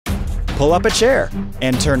Pull up a chair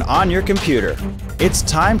and turn on your computer. It's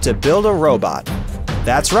time to build a robot.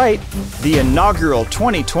 That's right, the inaugural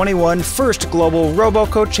 2021 FIRST Global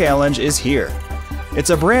RoboCo Challenge is here. It's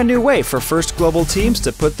a brand new way for FIRST Global teams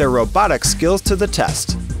to put their robotics skills to the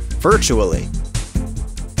test, virtually.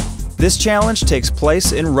 This challenge takes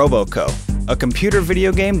place in RoboCo, a computer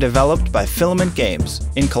video game developed by Filament Games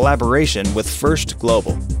in collaboration with FIRST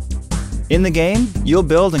Global. In the game, you'll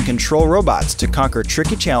build and control robots to conquer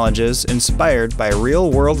tricky challenges inspired by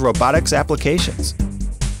real-world robotics applications.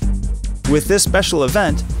 With this special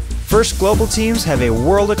event, FIRST Global teams have a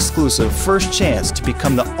world-exclusive first chance to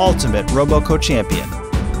become the ultimate RoboCo Champion.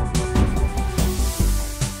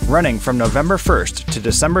 Running from November 1st to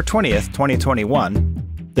December 20th,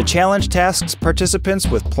 2021, the challenge tasks participants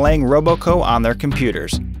with playing RoboCo on their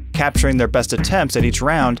computers, capturing their best attempts at each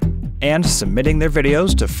round, and submitting their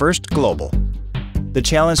videos to FIRST Global. The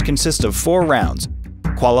challenge consists of 4 rounds: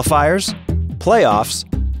 qualifiers, playoffs,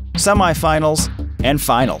 semifinals, and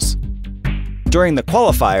finals. During the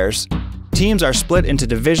qualifiers, teams are split into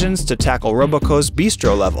divisions to tackle RoboCo's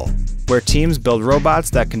bistro level, where teams build robots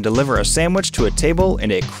that can deliver a sandwich to a table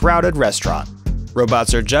in a crowded restaurant.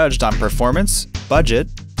 Robots are judged on performance, budget,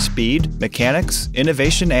 speed, mechanics,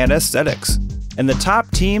 innovation, and aesthetics. And the top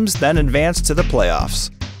teams then advance to the playoffs.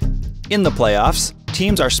 In the playoffs,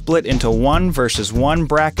 teams are split into 1 versus 1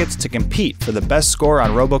 brackets to compete for the best score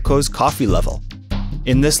on RoboCo's coffee level.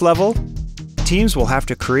 In this level, teams will have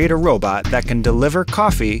to create a robot that can deliver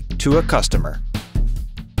coffee to a customer.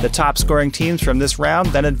 The top scoring teams from this round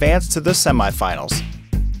then advance to the semifinals.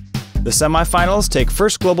 The semifinals take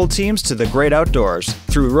FIRST Global teams to the great outdoors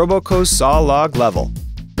through RoboCo's saw log level,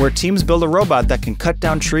 where teams build a robot that can cut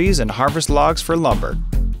down trees and harvest logs for lumber.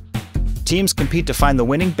 Teams compete to find the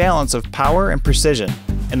winning balance of power and precision,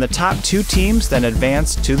 and the top 2 teams then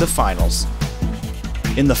advance to the finals.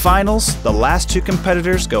 In the finals, the last 2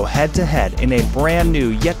 competitors go head-to-head in a brand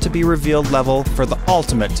new, yet-to-be-revealed level for the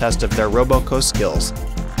ultimate test of their RoboCo skills.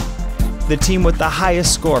 The team with the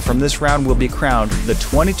highest score from this round will be crowned the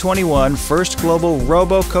 2021 FIRST Global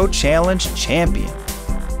RoboCo Challenge Champion.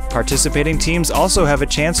 Participating teams also have a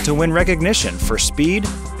chance to win recognition for speed,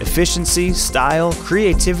 efficiency, style,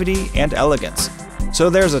 creativity, and elegance. So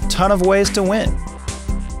there's a ton of ways to win.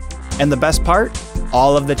 And the best part?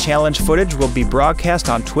 All of the challenge footage will be broadcast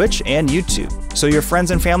on Twitch and YouTube, so your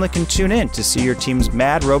friends and family can tune in to see your team's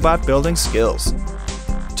mad robot building skills.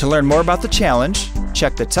 To learn more about the challenge,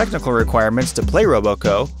 check the technical requirements to play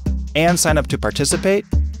RoboCo, and sign up to participate,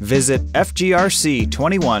 visit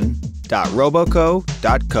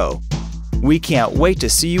fgrc21.roboco.co. We can't wait to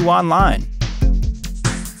see you online.